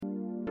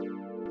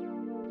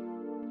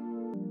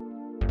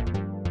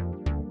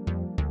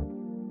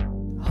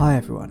Hi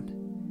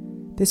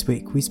everyone. This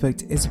week we spoke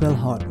to Isabel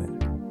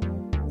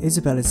Hardman.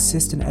 Isabel is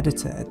assistant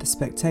editor at The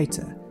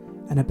Spectator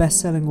and a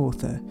best-selling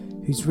author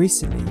who's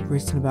recently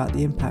written about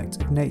the impact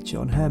of nature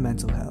on her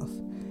mental health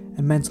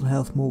and mental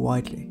health more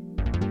widely.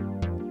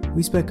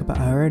 We spoke about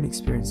her own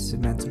experiences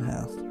of mental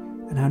health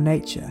and how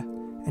nature,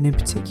 and in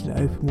particular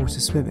open water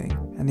swimming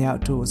and the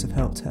outdoors, have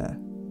helped her.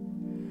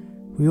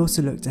 We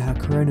also looked at how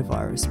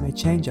coronavirus may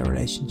change our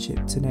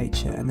relationship to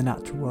nature and the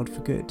natural world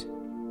for good.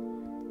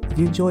 If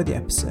you enjoyed the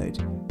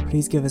episode,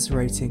 please give us a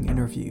rating and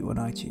review on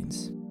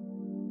iTunes.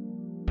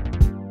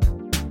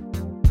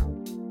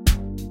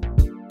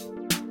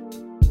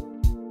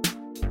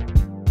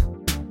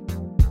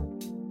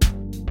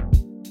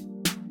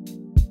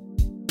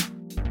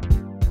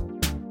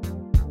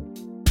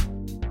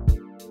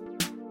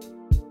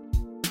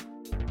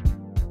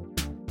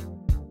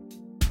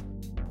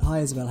 Hi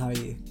Isabel, how are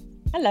you?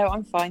 Hello,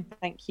 I'm fine,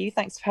 thank you.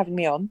 Thanks for having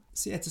me on.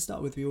 So to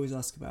start with, we always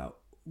ask about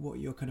what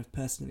your kind of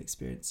personal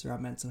experience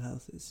around mental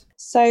health is.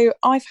 So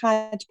I've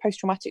had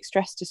post-traumatic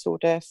stress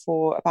disorder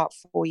for about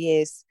 4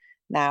 years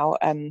now.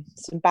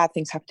 Some bad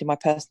things happened in my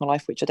personal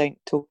life, which I don't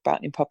talk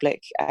about in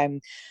public,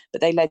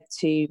 but they led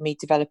to me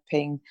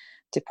developing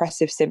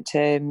depressive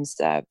symptoms,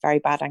 very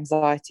bad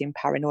anxiety and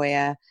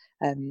paranoia.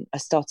 I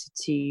started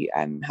to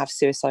have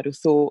suicidal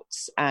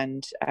thoughts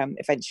and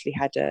eventually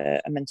had a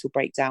mental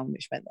breakdown,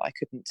 which meant that I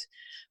couldn't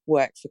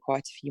work for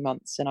quite a few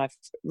months. And I've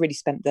really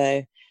spent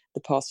the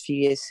past few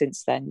years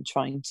since then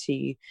trying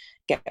to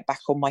get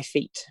back on my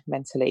feet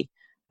mentally.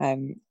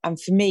 And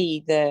for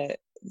me, there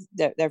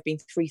have been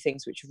three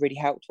things which have really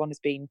helped. One has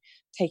been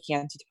taking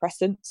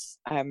antidepressants,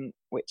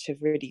 which have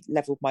really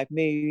leveled my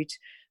mood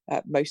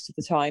most of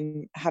the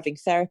time. Having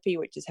therapy,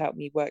 which has helped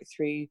me work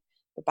through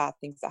the bad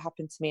things that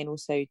happened to me and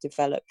also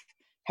develop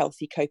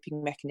healthy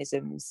coping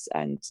mechanisms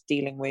and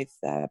dealing with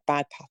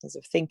bad patterns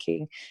of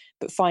thinking.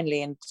 But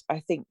finally, and I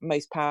think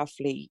most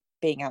powerfully,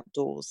 being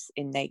outdoors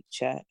in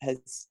nature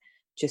has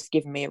just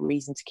given me a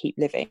reason to keep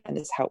living and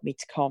has helped me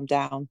to calm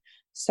down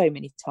so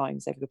many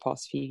times over the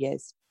past few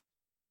years.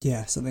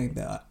 Yeah, something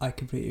that I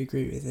completely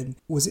agree with. And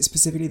was it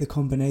specifically the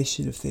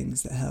combination of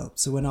things that helped?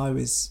 So when I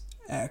was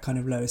at kind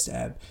of lowest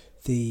ebb,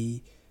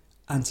 the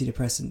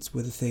antidepressants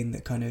were the thing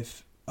that kind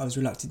of I was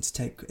reluctant to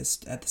take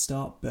at the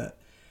start, but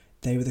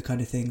they were the kind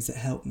of things that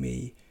helped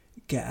me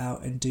get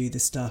out and do the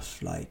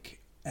stuff like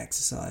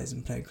exercise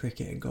and playing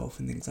cricket and golf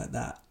and things like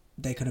that.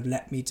 They kind of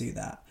let me do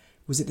that.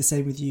 Was it the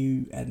same with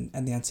you and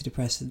the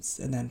antidepressants,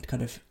 and then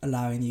kind of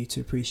allowing you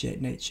to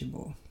appreciate nature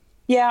more?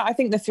 Yeah, I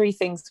think the three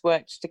things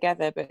worked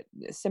together, but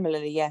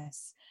similarly,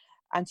 yes.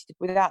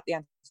 Without the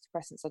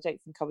antidepressants, I don't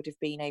think I would have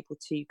been able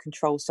to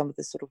control some of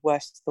the sort of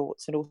worst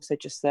thoughts and also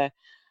just the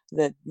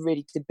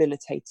really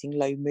debilitating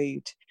low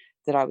mood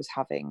that I was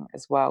having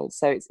as well.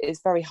 So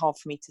it's very hard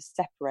for me to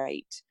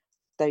separate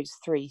those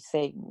three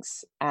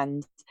things.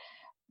 And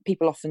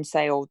people often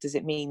say, oh, does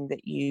it mean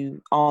that you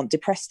aren't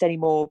depressed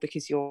anymore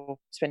because you're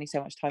spending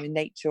so much time in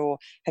nature, or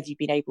have you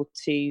been able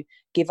to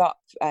give up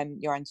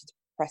your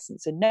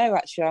antidepressants? And no,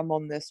 actually, I'm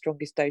on the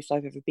strongest dose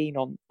I've ever been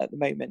on at the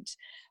moment.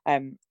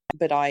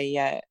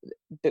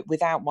 But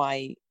without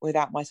my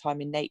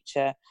time in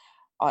nature,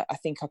 I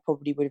think I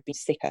probably would have been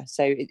sicker.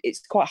 So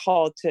it's quite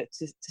hard to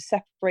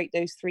separate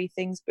those three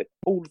things, but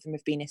all of them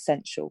have been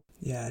essential.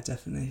 Yeah,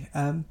 definitely.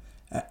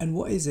 And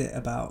what is it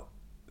about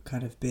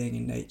kind of being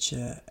in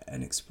nature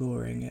and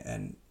exploring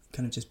and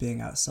kind of just being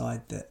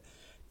outside that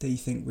you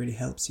think really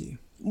helps you?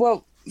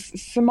 Well,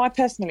 from my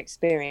personal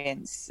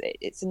experience,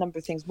 it's a number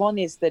of things. One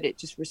is that it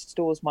just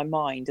restores my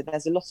mind, and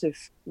there's a lot of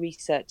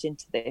research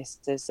into this.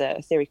 There's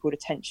a theory called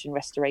attention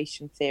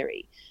restoration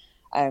theory,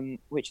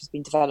 which has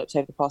been developed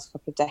over the past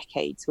couple of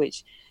decades,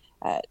 which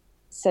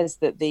says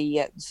that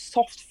the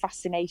soft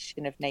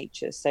fascination of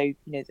nature, so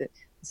the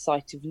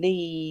sight of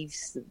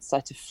leaves, the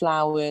sight of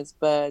flowers,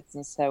 birds,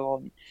 and so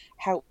on,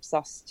 helps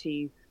us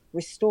to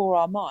restore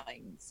our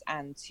minds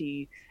and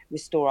to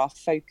restore our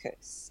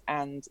focus,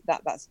 and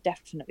that's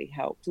definitely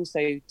helped.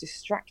 Also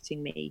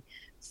distracting me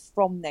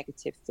from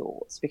negative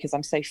thoughts because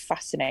I'm so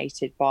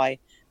fascinated by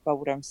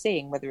what I'm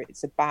seeing, whether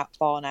it's a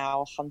barn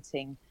owl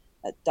hunting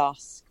at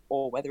dusk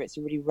or whether it's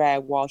a really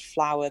rare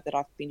wildflower that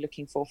I've been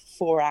looking for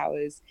 4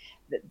 hours.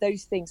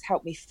 Those things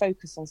help me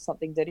focus on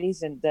something that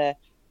isn't the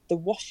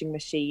washing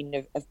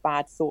machine of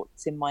bad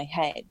thoughts in my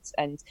head.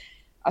 And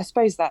I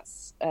suppose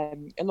that's a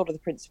lot of the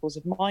principles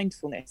of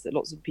mindfulness that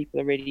lots of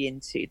people are really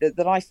into,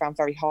 that I found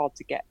very hard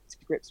to get to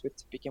grips with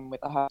to begin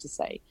with, I have to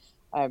say.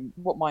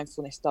 What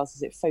mindfulness does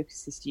is it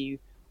focuses you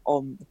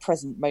on the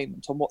present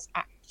moment, on what's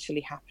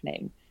actually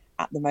happening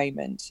at the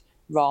moment,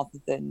 rather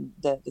than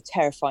the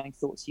terrifying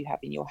thoughts you have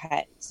in your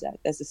head.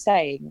 There's a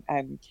saying,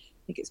 I think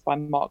it's by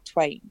Mark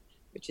Twain,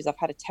 which is, I've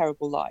had a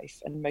terrible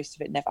life and most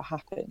of it never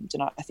happened.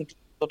 And I think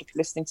a lot of people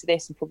listening to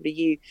this, and probably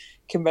you,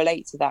 can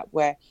relate to that,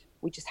 where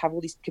we just have all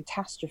these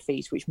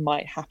catastrophes which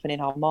might happen in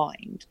our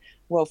mind.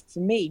 Well, for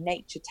me,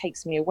 nature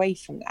takes me away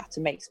from that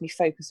and makes me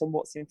focus on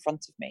what's in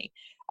front of me.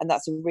 And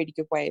that's a really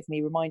good way of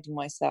me reminding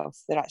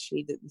myself that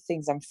actually the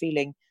things I'm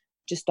feeling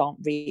just aren't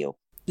real.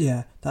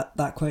 Yeah,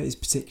 that quote is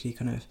particularly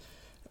kind of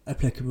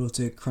applicable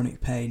to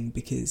chronic pain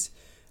because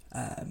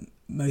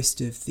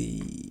most of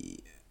the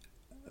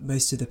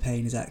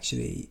pain is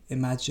actually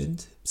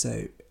imagined.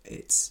 So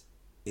it's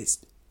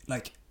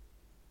like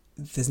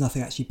there's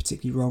nothing actually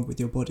particularly wrong with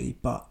your body,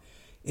 but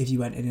if you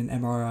went in an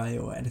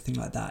MRI or anything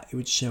like that, it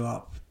would show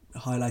up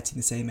highlighting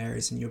the same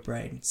areas in your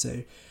brain.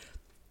 So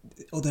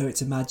although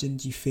it's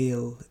imagined, it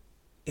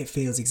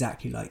feels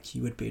exactly like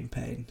you would be in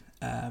pain.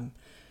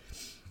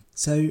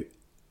 So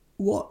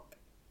what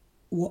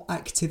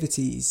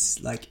activities,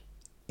 like,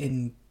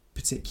 in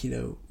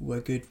particular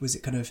were good? Was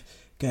it kind of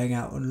going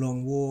out on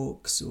long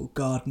walks or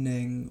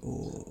gardening,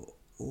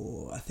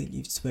 or I think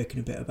you've spoken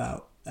a bit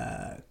about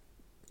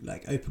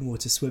like open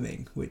water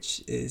swimming,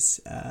 which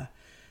is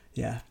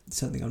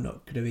something I'm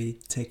not going to be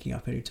taking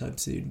up anytime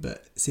soon,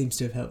 but seems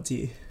to have helped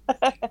you.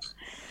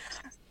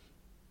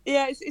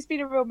 Yeah, it's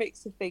been a real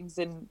mix of things,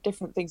 and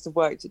different things have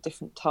worked at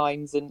different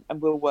times and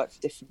will work for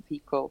different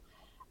people.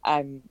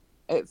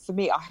 For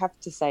me, I have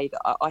to say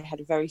that I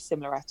had a very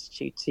similar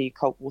attitude to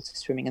cold water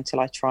swimming until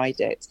I tried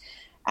it,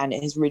 and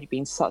it has really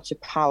been such a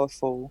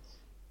powerful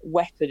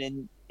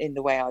weapon in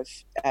the way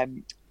I've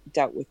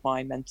dealt with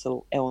my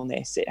mental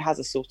illness. It has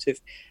a sort of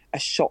a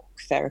shock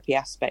therapy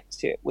aspect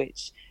to it,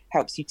 which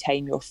helps you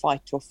tame your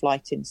fight or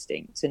flight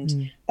instinct,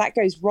 and that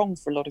goes wrong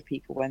for a lot of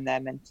people when they're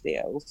mentally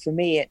ill. For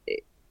me,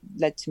 it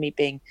led to me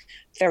being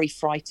very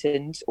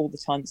frightened all the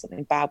time that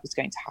something bad was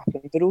going to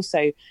happen, but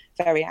also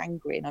very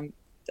angry. And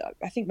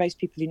I think most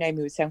people who know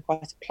me would say I'm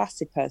quite a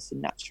placid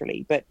person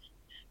naturally, but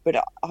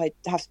I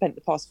have spent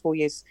the past 4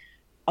 years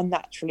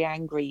unnaturally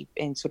angry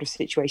in sort of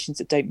situations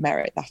that don't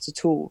merit that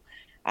at all.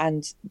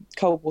 And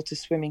cold water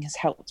swimming has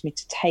helped me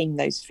to tame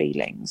those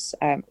feelings,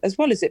 as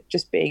well as it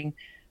just being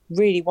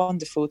really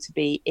wonderful to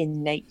be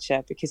in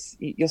nature, because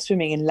you're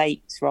swimming in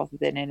lakes rather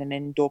than in an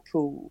indoor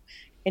pool.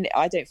 And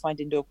I don't find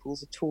indoor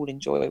pools at all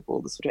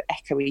enjoyable, the sort of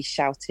echoey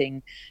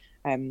shouting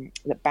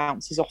that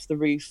bounces off the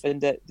roof,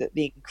 and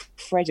the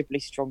incredibly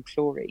strong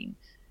chlorine.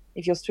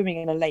 If you're swimming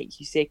in a lake,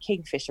 you see a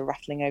kingfisher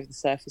rattling over the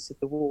surface of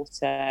the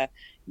water,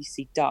 you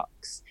see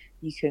ducks,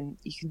 you can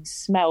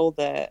smell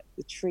the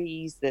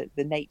trees,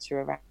 the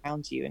nature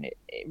around you, and it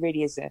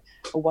really is a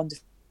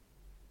wonderfully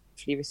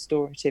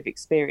restorative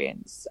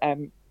experience.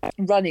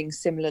 Running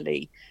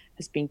similarly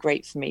has been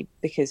great for me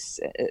because,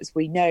 as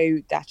we know,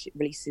 that it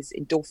releases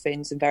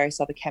endorphins and various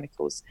other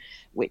chemicals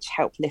which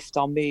help lift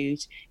our mood.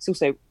 It's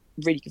also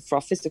really good for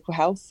our physical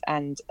health,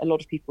 and a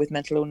lot of people with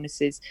mental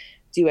illnesses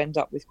do end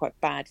up with quite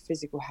bad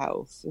physical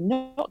health,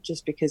 not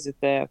just because of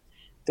the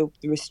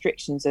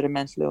restrictions that a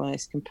mental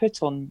illness can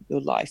put on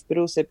your life, but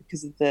also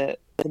because of the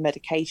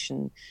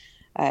medication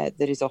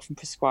that is often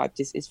prescribed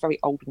is very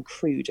old and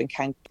crude and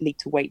can lead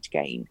to weight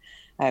gain.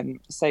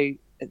 So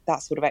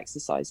that sort of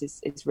exercise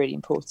is really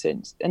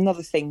important.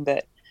 Another thing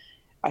that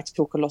I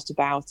talk a lot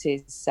about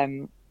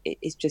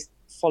is just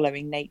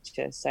following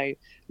nature. So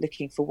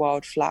looking for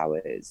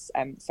wildflowers,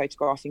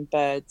 photographing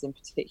birds in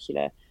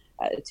particular,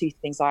 two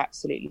things I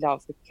absolutely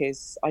love,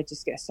 because I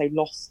just get so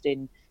lost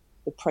in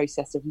the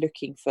process of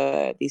looking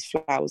for these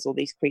flowers or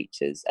these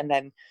creatures, and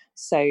then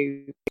so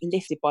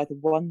lifted by the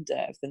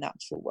wonder of the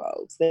natural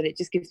world that it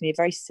just gives me a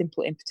very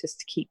simple impetus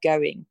to keep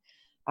going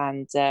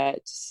and to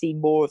see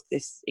more of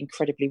this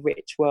incredibly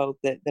rich world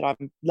that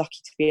I'm lucky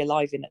to be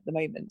alive in at the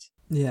moment.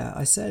 Yeah,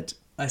 I said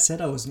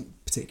I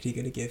wasn't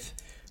particularly going to give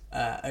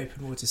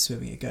open water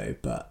swimming a go,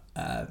 but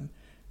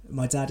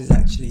my dad is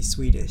actually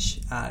Swedish,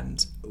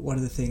 and one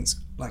of the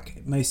things,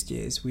 like most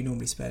years, we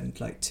normally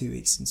spend like 2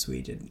 weeks in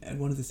Sweden, and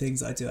one of the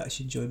things I do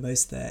actually enjoy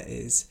most there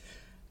is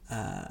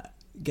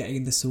getting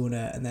in the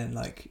sauna and then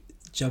like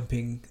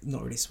jumping,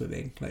 not really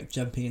swimming, like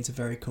jumping into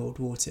very cold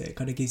water. It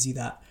kind of gives you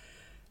that,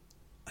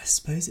 I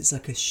suppose it's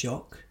like a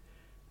shock.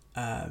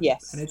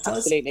 Yes, and it does,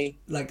 absolutely.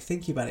 like,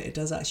 thinking about it, it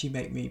does actually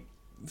make me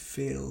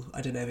feel,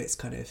 I don't know if it's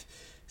kind of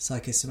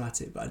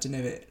psychosomatic, but I don't know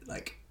if it,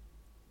 like,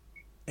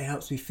 it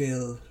helps me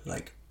feel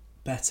like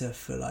better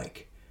for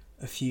like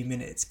a few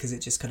minutes, because it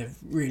just kind of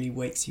really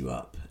wakes you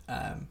up.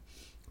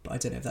 But I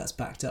don't know if that's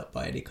backed up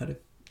by any kind of,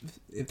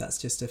 if that's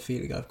just a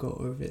feeling I've got,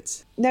 or if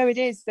it's... No, it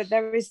is. That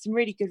there is some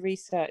really good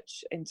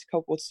research into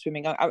cold water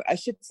swimming. I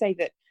should say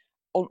that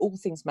on all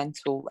things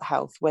mental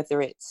health,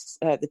 whether it's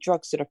the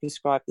drugs that are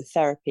prescribed, the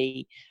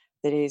therapy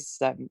that is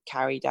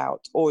carried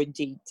out, or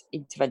indeed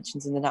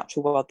interventions in the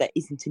natural world, there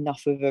isn't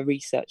enough of a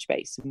research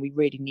base, and we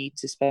really need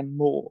to spend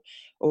more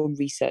on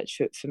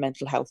research for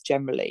mental health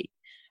generally.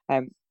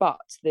 But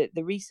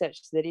the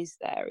research that is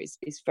there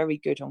is very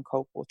good on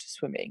cold water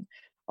swimming,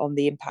 on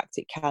the impact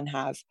it can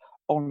have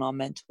on our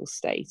mental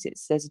state.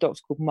 There's a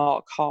doctor called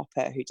Mark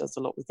Harper who does a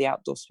lot with the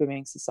Outdoor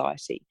Swimming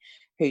Society,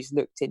 who's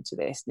looked into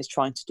this and is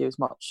trying to do as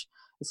much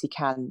as he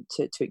can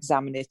to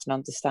examine it and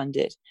understand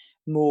it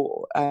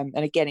more. And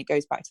again, it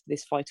goes back to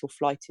this fight or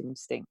flight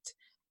instinct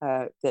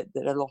that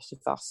a lot of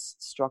us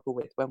struggle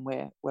with when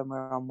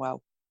we're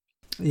unwell.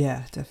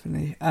 Yeah,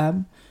 definitely.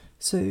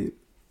 So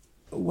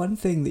one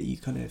thing that you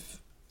kind of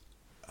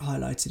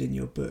highlighted in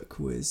your book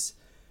was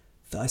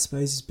that I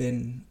suppose has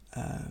been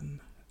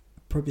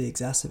probably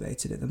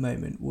exacerbated at the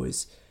moment,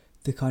 was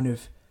the kind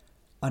of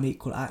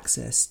unequal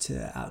access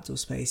to outdoor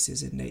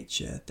spaces in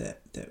nature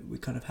that we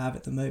kind of have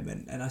at the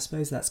moment. And I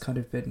suppose that's kind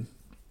of been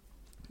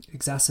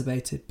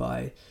exacerbated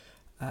by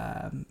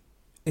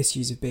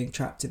issues of being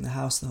trapped in the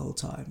house the whole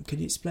time. Can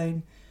you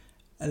explain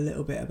a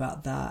little bit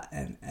about that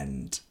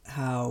and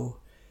how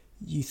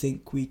you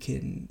think we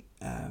can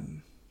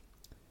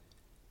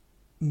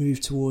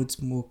move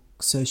towards more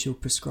social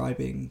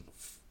prescribing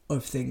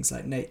of things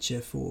like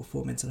nature for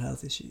mental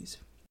health issues?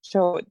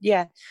 Sure,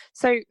 yeah.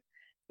 So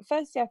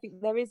firstly, I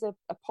think there is a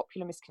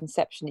popular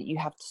misconception that you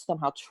have to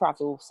somehow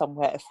travel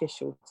somewhere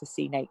official to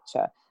see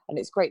nature. And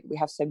it's great that we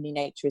have so many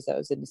nature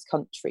reserves in this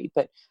country,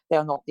 but they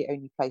are not the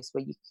only place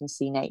where you can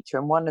see nature.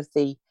 And one of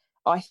the,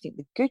 I think,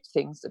 the good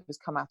things that has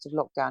come out of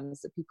lockdown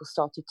is that people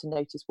started to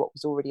notice what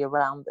was already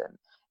around them,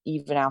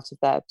 even out of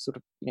their sort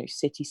of,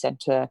 city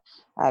centre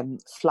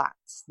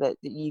flats, that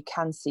you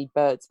can see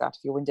birds out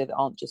of your window that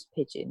aren't just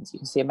pigeons. You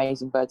can see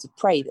amazing birds of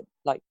prey that,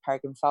 like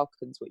peregrine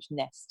falcons, which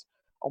nest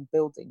on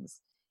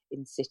buildings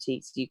in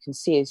cities. You can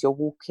see as you're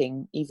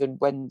walking, even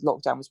when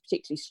lockdown was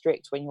particularly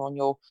strict, when you're on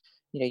your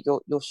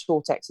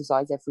short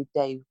exercise every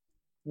day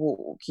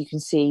walk, you can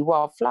see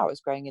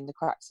wildflowers growing in the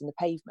cracks in the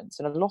pavements.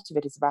 And a lot of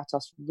it is about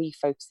us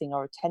refocusing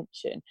our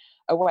attention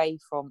away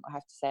from, I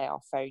have to say,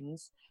 our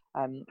phones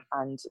and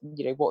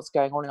what's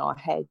going on in our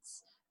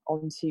heads,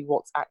 onto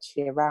what's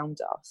actually around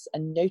us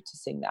and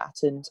noticing that.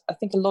 And I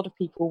think a lot of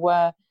people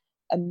were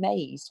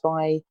amazed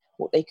by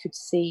what they could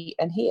see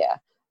and hear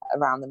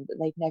around them that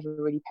they'd never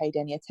really paid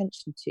any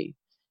attention to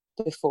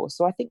before.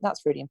 So I think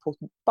that's really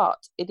important.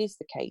 But it is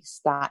the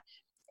case that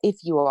if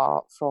you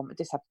are from a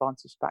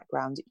disadvantaged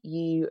background,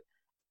 you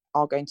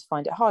are going to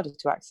find it harder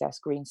to access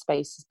green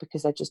spaces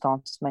because there just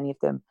aren't as many of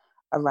them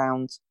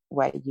around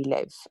where you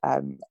live.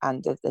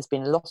 And there's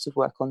been a lot of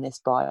work on this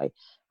by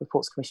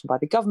reports commissioned by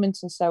the government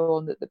and so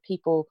on, that the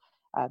people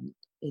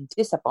in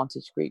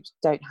disadvantaged groups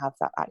don't have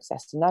that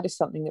access. And that is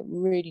something that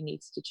really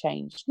needs to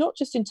change, not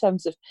just in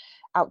terms of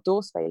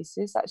outdoor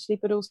spaces, actually,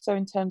 but also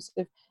in terms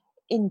of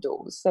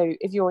indoors. So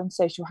if you're in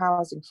social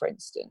housing, for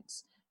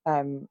instance,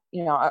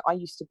 I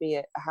used to be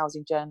a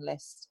housing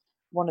journalist.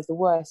 One of the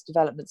worst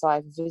developments I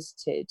ever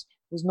visited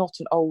was not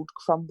an old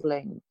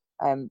crumbling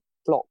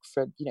block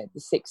from the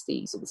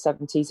 60s or the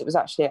 70s. It was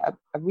actually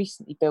a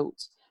recently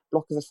built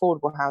block of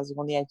affordable housing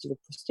on the edge of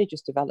a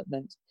prestigious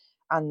development.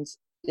 And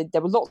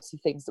there were lots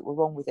of things that were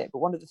wrong with it, but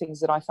one of the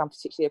things that I found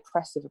particularly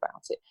oppressive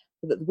about it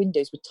was that the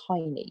windows were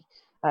tiny.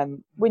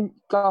 When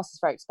glass is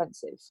very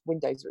expensive,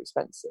 windows are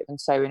expensive, and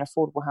so in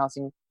affordable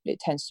housing it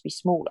tends to be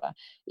smaller,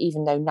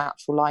 even though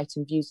natural light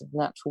and views of the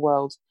natural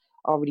world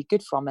are really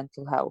good for our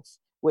mental health,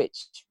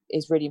 which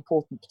is really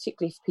important,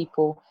 particularly for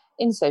people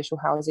in social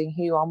housing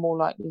who are more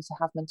likely to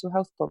have mental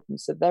health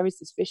problems. So there is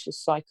this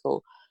vicious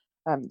cycle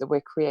that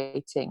we're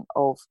creating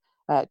of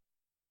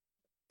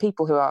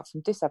people who are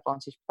from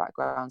disadvantaged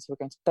backgrounds who are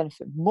going to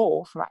benefit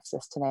more from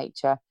access to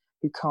nature,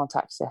 who can't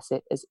access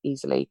it as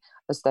easily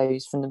as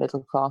those from the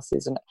middle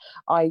classes. And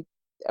I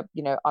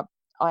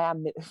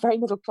am very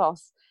middle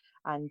class,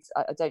 and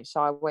I don't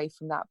shy away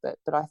from that.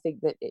 But I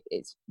think that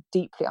it's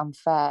deeply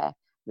unfair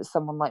that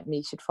someone like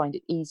me should find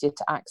it easier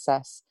to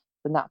access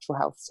the natural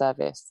health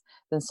service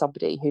than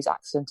somebody whose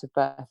accident of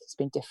birth has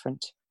been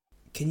different.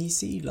 Can you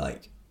see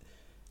like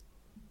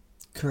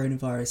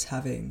coronavirus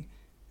having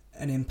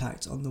an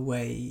impact on the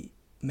way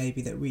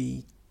maybe that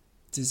we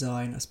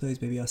design? I suppose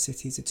maybe our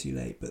cities are too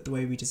late, but the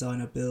way we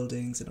design our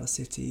buildings and our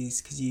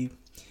cities, because you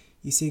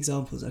see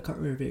examples. I can't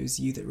remember if it was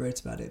you that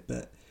wrote about it,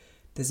 but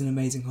there's an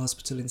amazing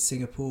hospital in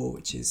Singapore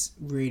which is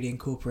really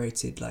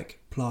incorporated like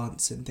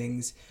plants and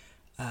things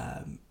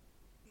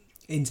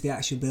into the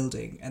actual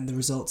building, and the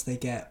results they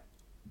get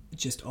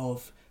just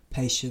of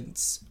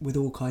patients with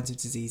all kinds of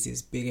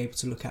diseases being able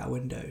to look out a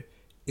window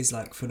is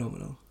like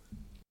phenomenal.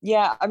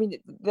 Yeah, I mean,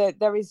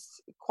 there is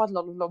quite a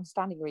lot of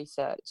long-standing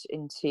research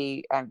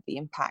into the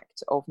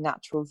impact of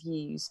natural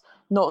views,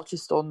 not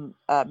just on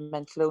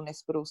mental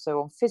illness, but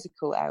also on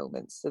physical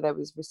ailments. So there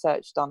was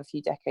research done a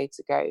few decades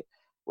ago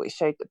which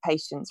showed that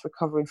patients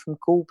recovering from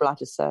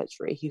gallbladder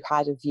surgery who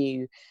had a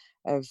view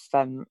of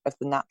the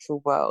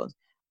natural world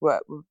were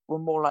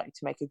more likely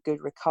to make a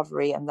good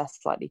recovery and less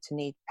likely to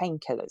need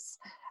painkillers,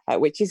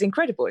 which is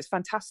incredible. It's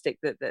fantastic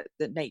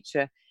that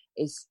nature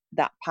is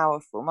that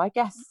powerful. And I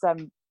guess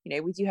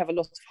we do have a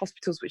lot of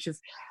hospitals which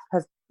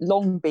have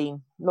long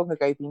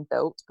ago been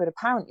built, but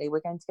apparently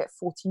we're going to get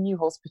 40 new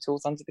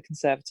hospitals under the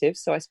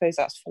Conservatives. So I suppose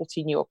that's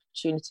 40 new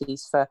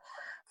opportunities for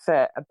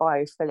a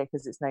biophilic,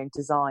 as it's known,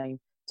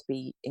 design to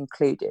be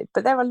included.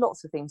 But there are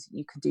lots of things that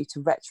you can do to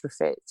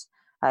retrofit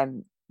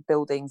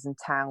buildings and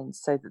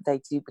towns so that they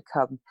do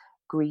become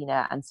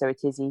greener, and so it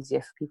is easier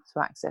for people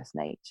to access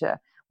nature.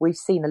 We've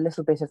seen a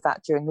little bit of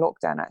that during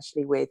lockdown,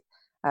 actually, with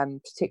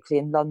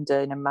particularly in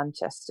London and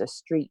Manchester,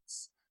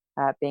 streets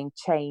being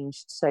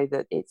changed so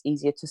that it's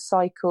easier to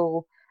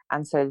cycle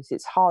and so that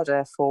it's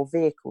harder for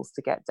vehicles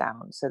to get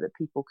down, so that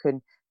people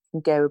can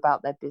go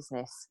about their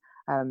business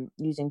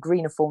using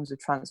greener forms of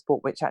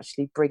transport, which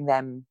actually bring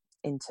them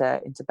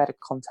into better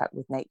contact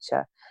with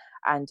nature.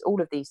 And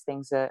all of these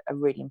things are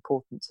really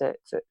important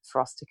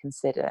for us to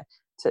consider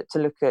to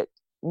look at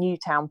new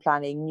town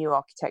planning, new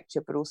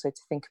architecture, but also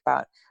to think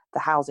about the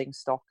housing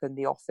stock and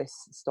the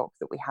office stock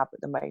that we have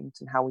at the moment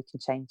and how we can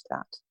change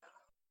that.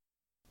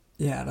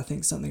 Yeah, and I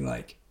think something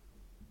like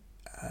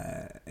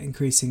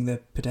increasing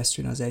the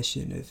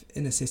pedestrianisation of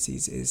inner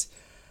cities is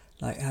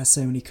like has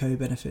so many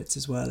co-benefits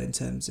as well in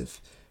terms of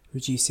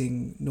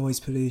reducing noise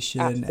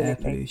pollution, absolutely, air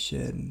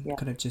pollution,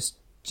 kind of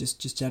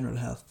just general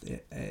health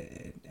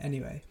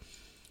anyway.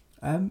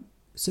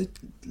 So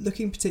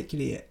looking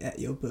particularly at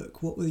your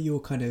book, what were your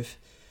kind of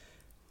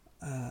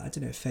I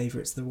don't know if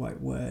favourite's the right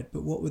word,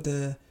 but what were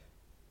the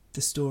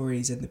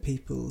stories and the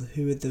people,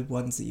 who were the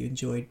ones that you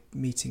enjoyed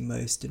meeting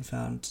most and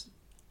found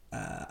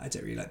I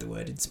don't really like the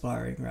word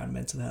inspiring around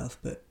mental health,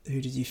 but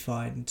who did you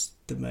find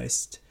the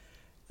most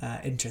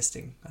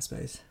interesting, I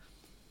suppose?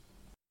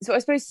 So I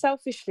suppose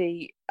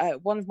selfishly,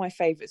 one of my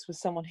favourites was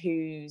someone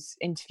whose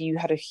interview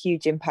had a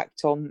huge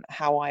impact on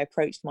how I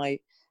approached my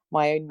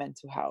own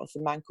mental health, a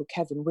man called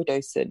Kevin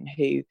Widdowson,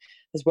 who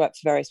has worked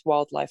for various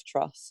wildlife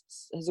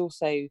trusts, has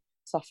also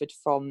suffered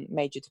from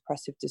major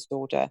depressive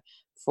disorder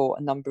for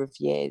a number of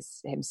years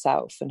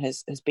himself, and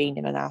has been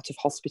in and out of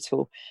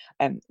hospital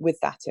with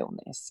that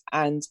illness.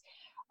 And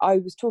I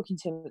was talking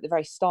to him at the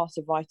very start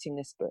of writing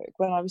this book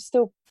when I was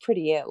still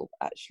pretty ill,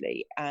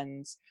 actually.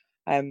 And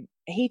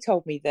he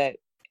told me that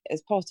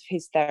as part of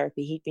his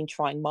therapy, he'd been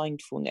trying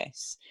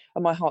mindfulness,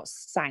 and my heart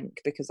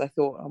sank because I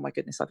thought, oh my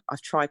goodness,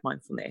 I've tried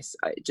mindfulness.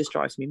 It just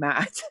drives me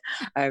mad.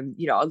 I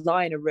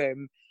lie in a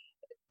room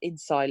in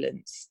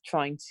silence,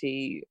 trying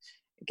to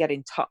get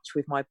in touch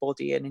with my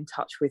body and in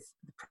touch with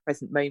the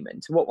present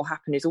moment. And what will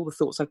happen is all the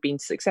thoughts I've been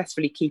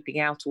successfully keeping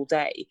out all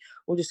day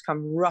will just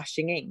come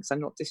rushing in because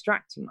I'm not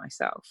distracting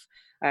myself.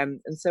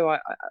 And so I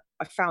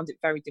found it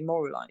very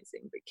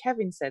demoralizing. But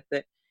Kevin said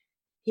that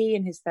he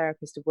and his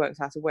therapist have worked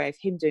out a way of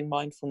him doing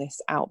mindfulness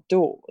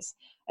outdoors.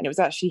 And it was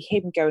actually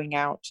him going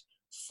out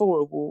for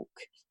a walk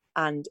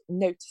and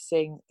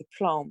noticing the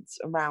plants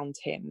around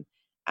him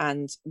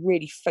and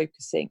really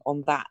focusing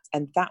on that.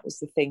 And that was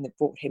the thing that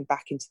brought him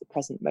back into the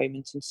present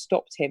moment and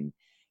stopped him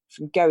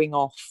from going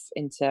off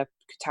into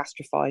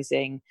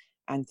catastrophizing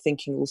and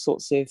thinking all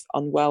sorts of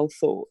unwell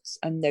thoughts,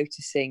 and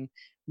noticing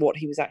what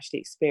he was actually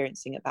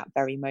experiencing at that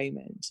very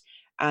moment.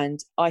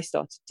 And I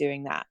started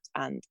doing that,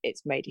 and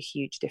it's made a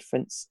huge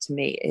difference to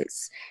me.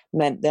 It's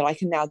meant that I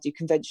can now do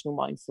conventional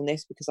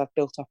mindfulness because I've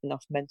built up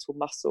enough mental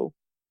muscle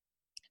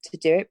to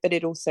do it, but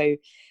it also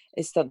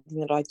is something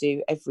that I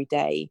do every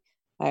day,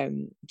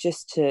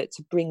 just to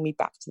bring me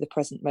back to the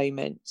present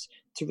moment,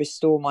 to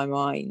restore my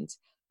mind.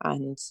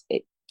 And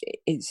it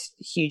is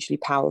hugely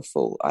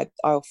powerful. I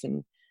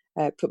often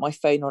put my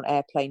phone on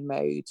airplane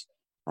mode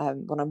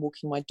when I'm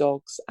walking my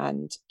dogs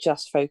and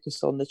just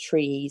focus on the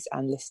trees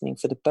and listening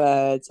for the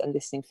birds and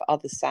listening for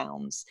other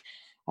sounds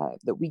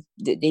that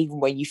even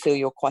when you feel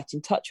you're quite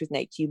in touch with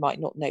nature, you might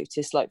not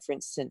notice, like for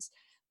instance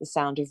the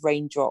sound of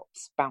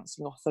raindrops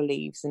bouncing off the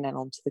leaves and then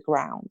onto the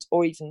ground,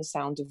 or even the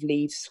sound of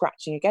leaves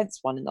scratching against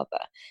one another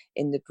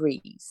in the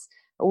breeze.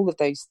 All of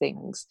those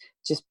things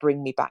just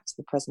bring me back to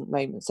the present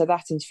moment. So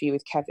that interview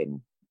with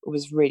Kevin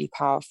was really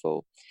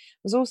powerful.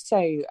 There was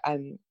also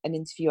an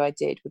interview I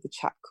did with a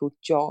chap called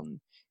John,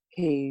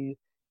 who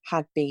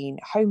had been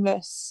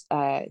homeless,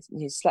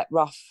 he slept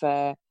rough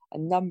for a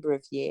number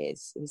of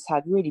years, has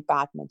had really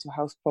bad mental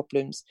health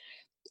problems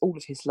all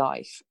of his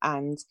life.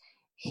 And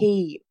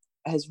he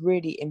has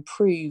really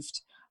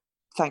improved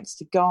thanks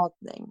to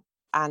gardening.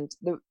 And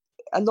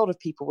a lot of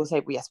people will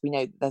say, well, yes, we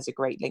know that there's a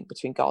great link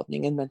between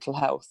gardening and mental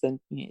health, and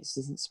this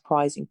isn't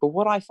surprising. But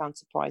what I found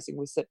surprising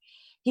was that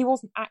he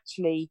wasn't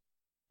actually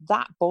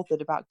that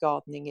bothered about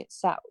gardening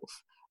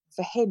itself.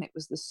 For him, it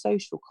was the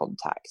social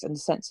contact and the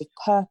sense of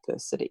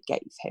purpose that it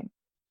gave him.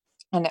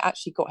 And it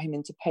actually got him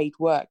into paid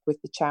work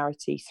with the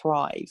charity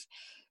Thrive,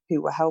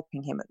 who were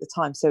helping him at the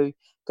time. So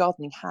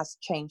gardening has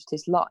changed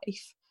his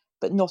life,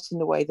 but not in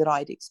the way that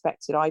I'd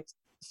expected. I'd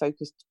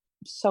focused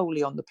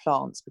solely on the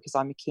plants because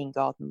I'm a keen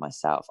gardener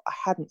myself. I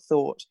hadn't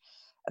thought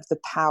of the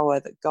power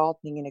that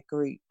gardening in a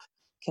group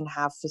can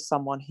have for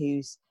someone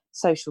whose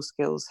social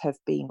skills have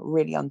been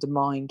really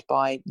undermined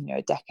by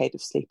a decade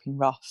of sleeping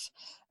rough.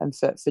 And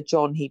for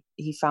John,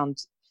 he found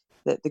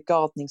that the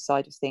gardening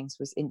side of things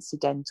was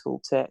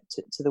incidental to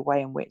the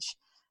way in which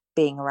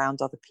being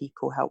around other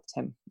people helped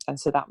him. And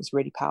so that was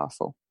really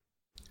powerful.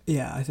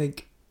 Yeah, I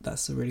think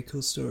that's a really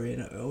cool story.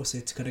 And also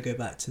to kind of go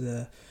back to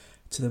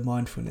the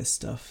mindfulness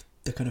stuff,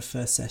 the kind of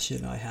first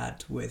session I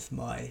had with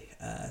my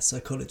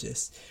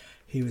psychologist,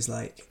 he was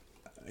like,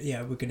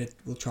 yeah,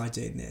 we'll try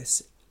doing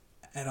this.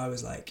 And I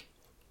was like,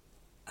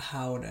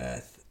 how on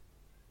earth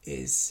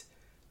is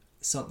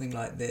something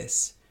like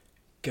this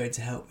going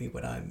to help me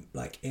when I'm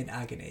like in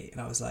agony?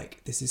 And I was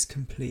like, this is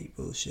complete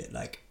bullshit.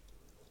 Like,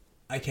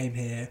 I came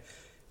here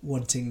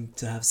wanting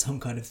to have some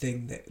kind of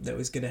thing that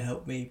was going to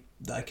help me,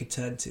 that I could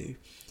turn to.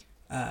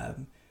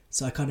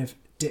 So I kind of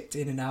dipped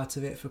in and out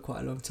of it for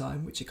quite a long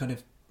time, which it kind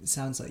of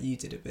sounds like you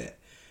did a bit,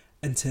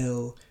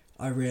 until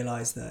I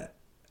realised that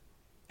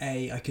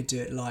A, I could do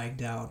it lying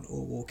down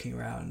or walking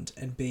around,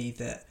 and B,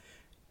 that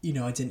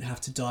I didn't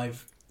have to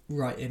dive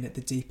right in at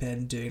the deep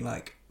end, doing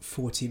like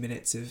 40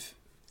 minutes of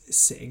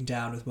sitting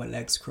down with my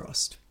legs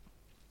crossed.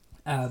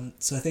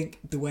 So I think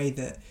the way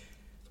that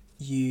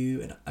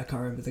you, and I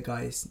can't remember the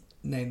guy's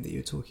name that you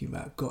were talking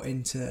about, got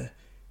into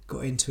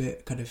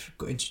it, kind of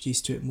got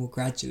introduced to it more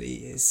gradually,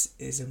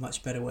 is a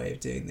much better way of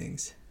doing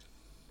things.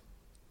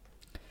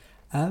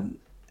 And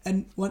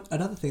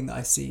another thing that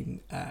I've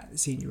seen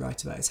you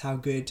write about is how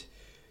good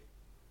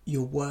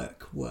your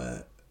work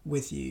were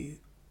with you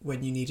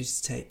when you needed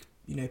to take,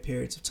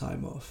 periods of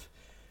time off.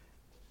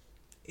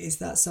 Is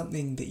that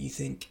something that you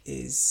think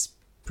is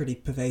pretty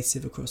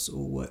pervasive across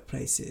all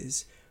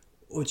workplaces,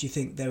 or do you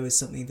think there was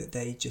something that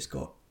they just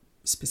got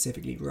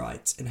specifically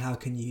right? And how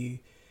can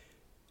we,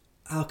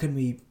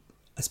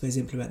 I suppose,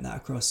 implement that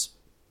across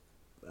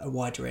a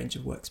wider range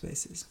of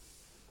workspaces?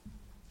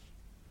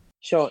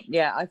 Sure.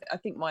 Yeah, I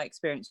think my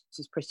experience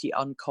is pretty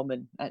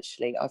uncommon,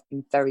 actually. I've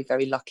been very,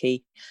 very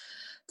lucky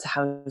to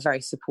have a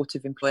very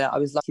supportive employer. I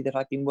was lucky that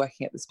I've been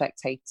working at The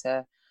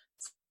Spectator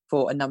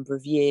for a number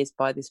of years.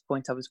 By this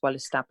point, I was well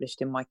established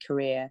in my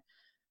career.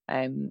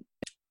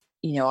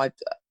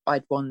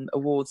 I'd won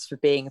awards for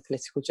being a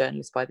political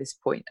journalist by this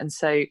point. And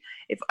so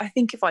if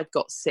I'd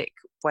got sick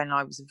when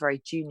I was a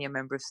very junior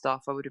member of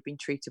staff, I would have been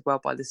treated well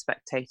by The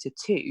Spectator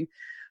too.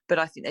 But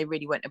I think they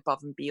really went above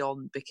and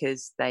beyond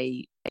because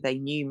they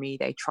knew me,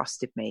 they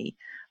trusted me,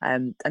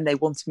 and they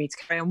wanted me to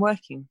carry on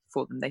working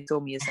for them. They saw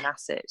me as an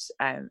asset,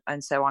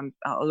 and so I'll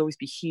always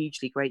be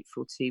hugely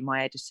grateful to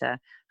my editor,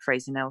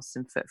 Fraser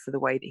Nelson, for the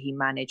way that he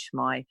managed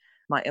my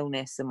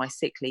illness and my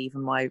sick leave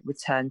and my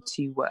return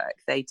to work.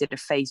 They did a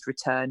phased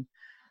return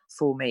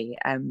for me,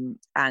 and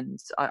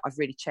I've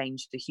really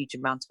changed a huge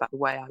amount about the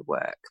way I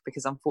work,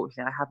 because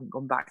unfortunately I haven't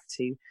gone back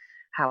to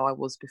how I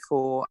was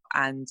before,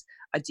 and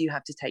I do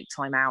have to take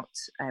time out,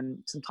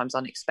 sometimes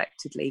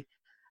unexpectedly,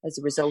 as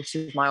a result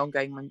of my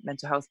ongoing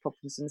mental health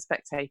problems, and The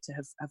Spectator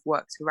have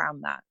worked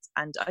around that.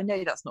 And I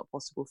know that's not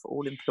possible for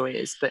all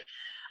employers, but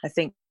I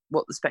think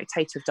what The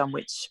Spectator have done,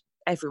 which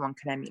everyone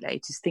can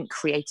emulate, is think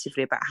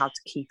creatively about how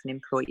to keep an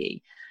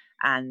employee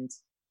and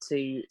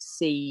to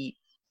see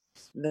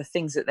the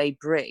things that they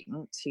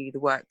bring to the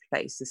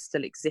workplace as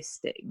still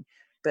existing,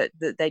 but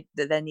that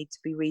there need to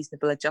be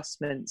reasonable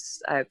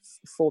adjustments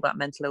for that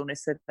mental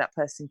illness so that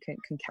person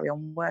can carry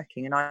on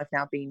working. And I've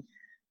now been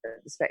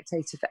at The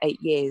Spectator for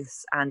 8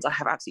 years, and I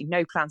have absolutely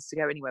no plans to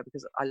go anywhere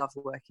because I love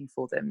working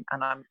for them,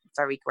 and I'm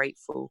very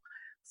grateful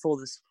for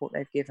the support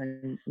they've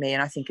given me.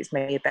 And I think it's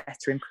made me a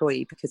better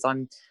employee because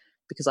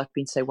I've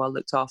been so well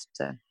looked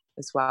after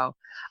as well.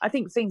 I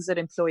think things that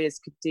employers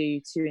could do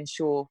to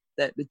ensure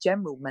that the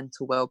general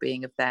mental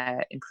well-being of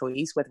their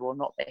employees, whether or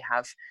not they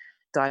have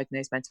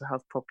diagnosed mental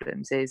health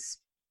problems, is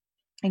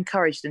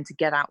encourage them to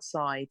get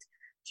outside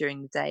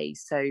during the day.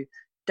 So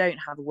don't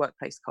have a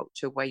workplace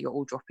culture where you're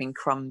all dropping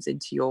crumbs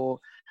into your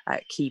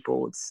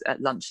keyboards at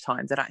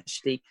lunchtime. That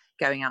actually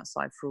going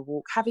outside for a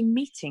walk, having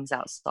meetings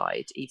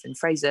outside. Even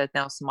Fraser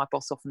Nelson, my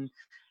boss, often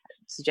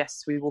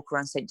suggests we walk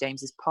around St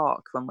James's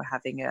Park when we're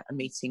having a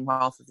meeting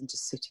rather than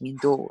just sitting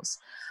indoors.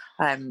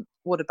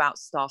 What about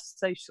staff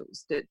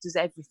socials? Does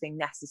everything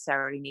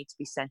necessarily need to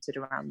be centred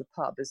around the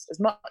pub? As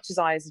much as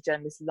I, as a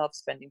journalist, love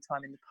spending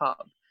time in the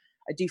pub,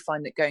 I do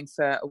find that going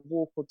for a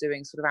walk or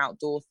doing sort of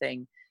outdoor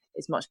thing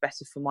is much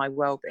better for my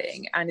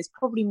well-being, and is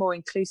probably more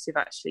inclusive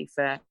actually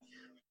for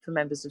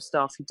members of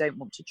staff who don't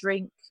want to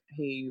drink,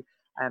 who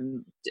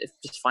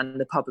just find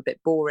the pub a bit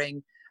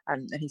boring,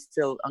 and who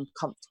feel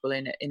uncomfortable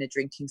in a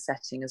drinking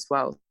setting as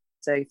well.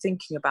 So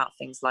thinking about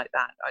things like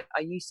that.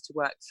 I used to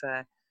work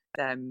for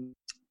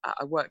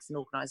I worked for an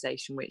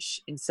organisation which,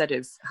 instead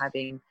of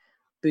having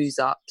booze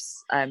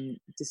ups,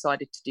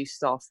 decided to do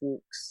staff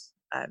walks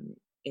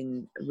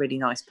in a really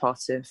nice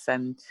part of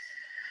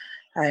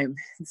the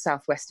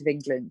southwest of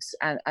England,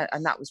 and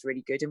that was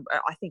really good. And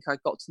I think I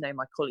got to know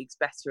my colleagues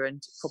better,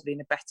 and probably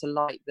in a better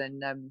light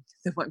than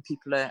when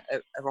people are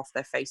off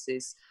their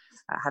faces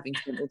having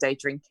spent all day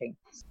drinking.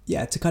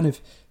 Yeah, to kind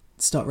of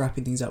start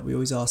wrapping things up, we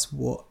always ask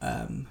what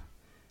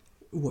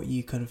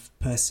you kind of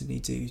personally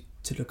do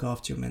to look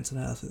after your mental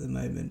health at the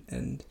moment,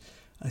 and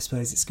I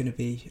suppose it's going to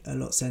be a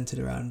lot centred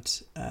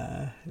around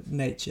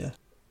nature.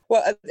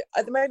 Well,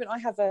 at the moment I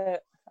have a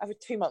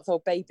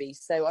 2-month-old baby,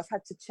 so I've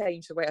had to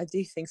change the way I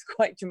do things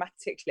quite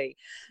dramatically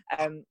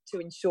to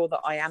ensure that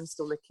I am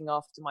still looking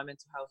after my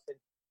mental health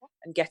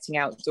and getting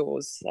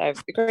outdoors.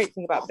 The great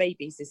thing about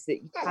babies is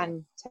that you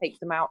can take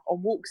them out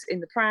on walks in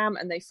the pram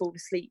and they fall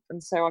asleep,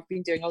 and so I've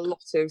been doing a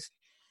lot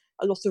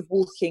of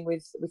walking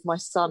with my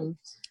son,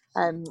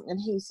 and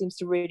he seems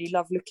to really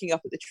love looking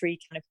up at the tree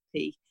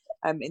canopy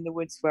in the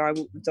woods where I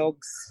walk the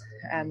dogs,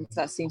 and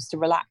that seems to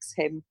relax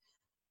him.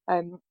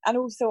 And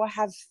also I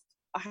have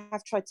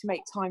tried to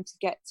make time to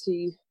get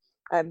to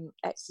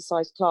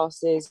exercise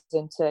classes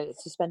and to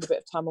spend a bit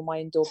of time on my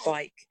indoor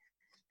bike,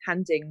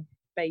 handing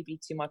baby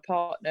to my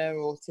partner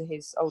or to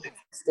his older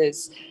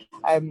sisters,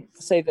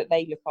 so that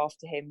they look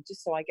after him,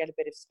 just so I get a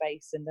bit of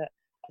space, and that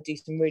I do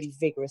some really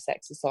vigorous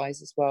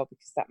exercise as well,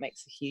 because that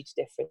makes a huge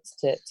difference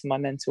to my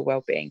mental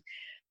well-being.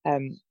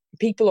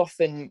 People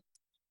often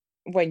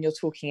when you're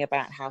talking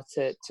about how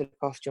to look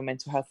after your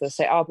mental health, they'll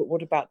say, oh, but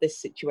what about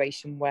this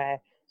situation where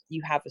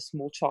you have a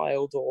small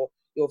child, or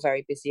you're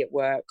very busy at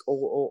work,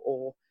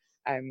 or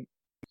and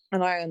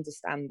I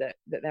understand that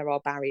there are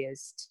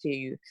barriers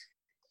to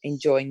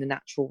enjoying the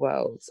natural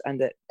world and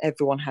that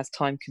everyone has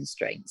time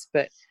constraints.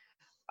 But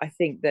I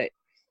think that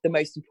the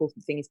most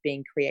important thing is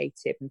being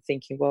creative and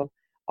thinking, well,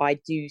 I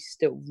do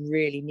still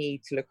really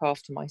need to look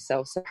after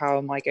myself. So how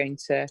am I going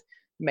to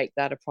make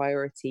that a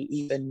priority,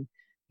 even,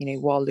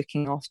 while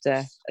looking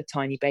after a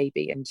tiny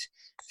baby? And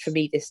for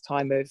me, this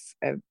time of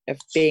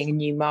being a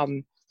new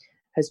mum,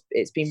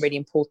 it's been really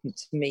important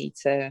to me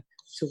to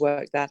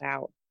work that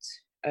out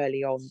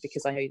early on,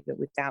 because I know that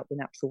without the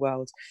natural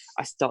world,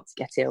 I start to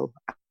get ill,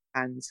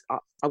 and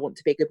I want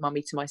to be a good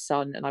mummy to my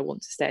son, and I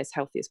want to stay as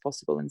healthy as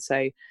possible. And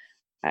so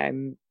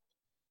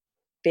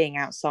being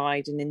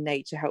outside and in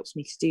nature helps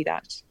me to do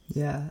that.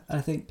 Yeah, I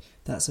think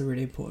that's a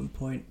really important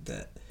point,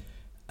 that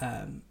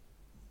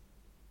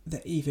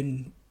that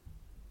even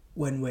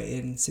when we're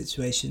in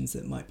situations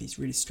that might be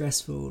really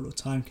stressful or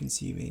time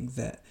consuming,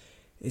 that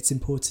it's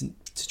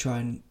important to try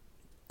and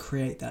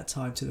create that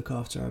time to look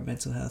after our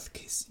mental health,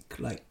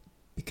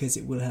 because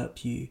it will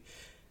help you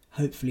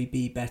hopefully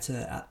be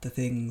better at the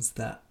things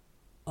that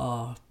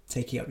are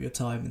taking up your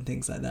time and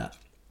things like that.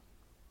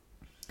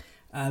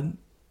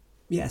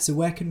 So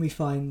where can we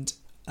find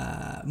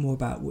more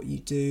about what you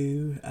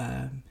do?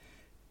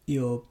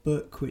 Your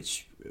book,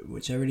 which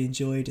I really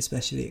enjoyed,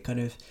 especially it kind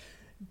of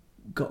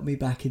got me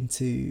back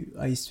into,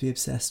 I used to be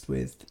obsessed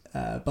with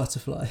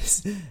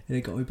butterflies, and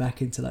it got me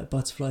back into like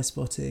butterfly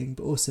spotting.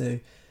 But also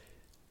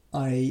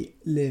I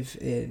live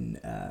in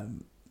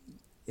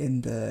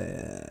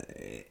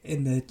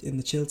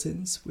the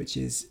Chilterns, which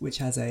has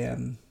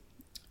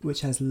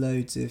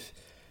loads of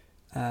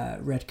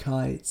red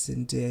kites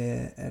and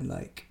deer, and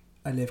like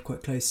I live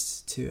quite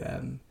close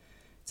to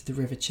the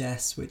River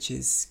Chess, which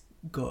has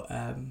got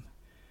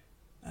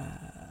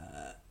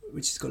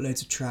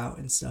loads of trout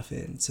and stuff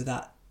in. So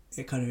that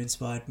it kind of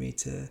inspired me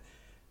to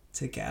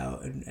get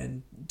out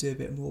and do a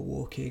bit more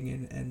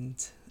walking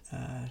and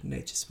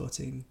nature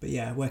spotting. But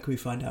yeah, where can we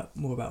find out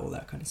more about all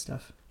that kind of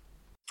stuff?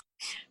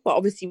 Well,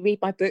 obviously read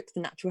my book,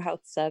 The Natural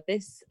Health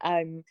Service,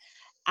 and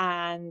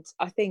I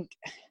think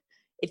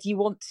if you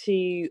want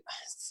to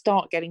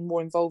start getting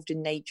more involved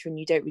in nature and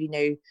you don't really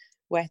know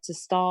where to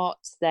start,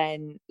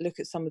 then look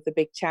at some of the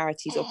big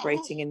charities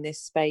operating in this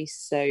space.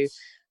 So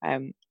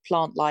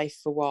Plant Life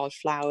for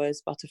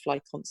Wildflowers, Butterfly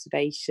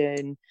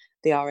Conservation,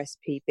 the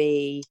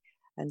RSPB,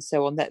 and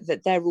so on.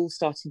 That they're all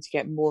starting to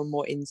get more and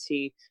more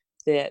into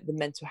the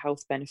mental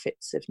health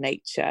benefits of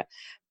nature,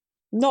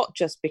 not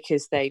just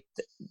because they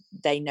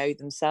know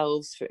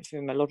themselves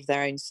from a lot of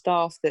their own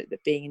staff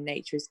that being in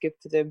nature is good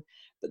for them,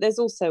 but there's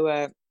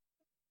also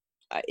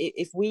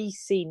if we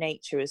see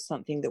nature as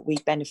something that we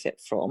benefit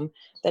from,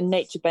 then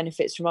nature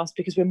benefits from us,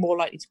 because we're more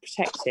likely to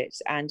protect it.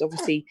 And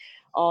obviously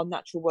our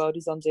natural world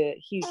is under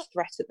huge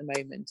threat at the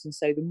moment, and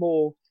so the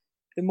more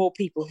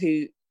people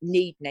who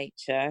need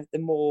nature, the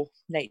more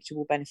nature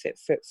will benefit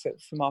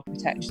from our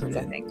protections.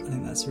 Brilliant. I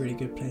think that's a really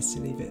good place to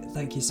leave it.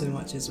 Thank you so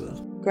much,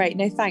 Isabel. Great,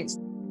 no thanks.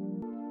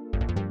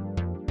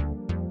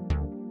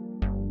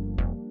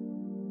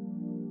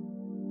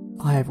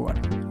 Hi everyone,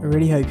 I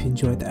really hope you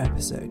enjoyed the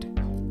episode.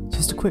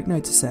 Just a quick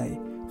note to say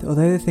that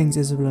although the things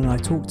Isabel and I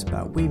talked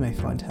about we may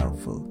find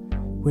helpful,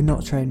 we're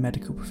not trained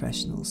medical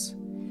professionals.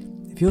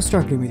 If you're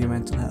struggling with your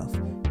mental health,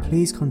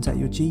 please contact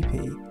your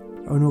GP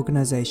or an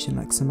organisation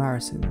like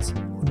Samaritans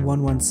on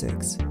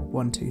 116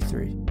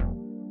 123.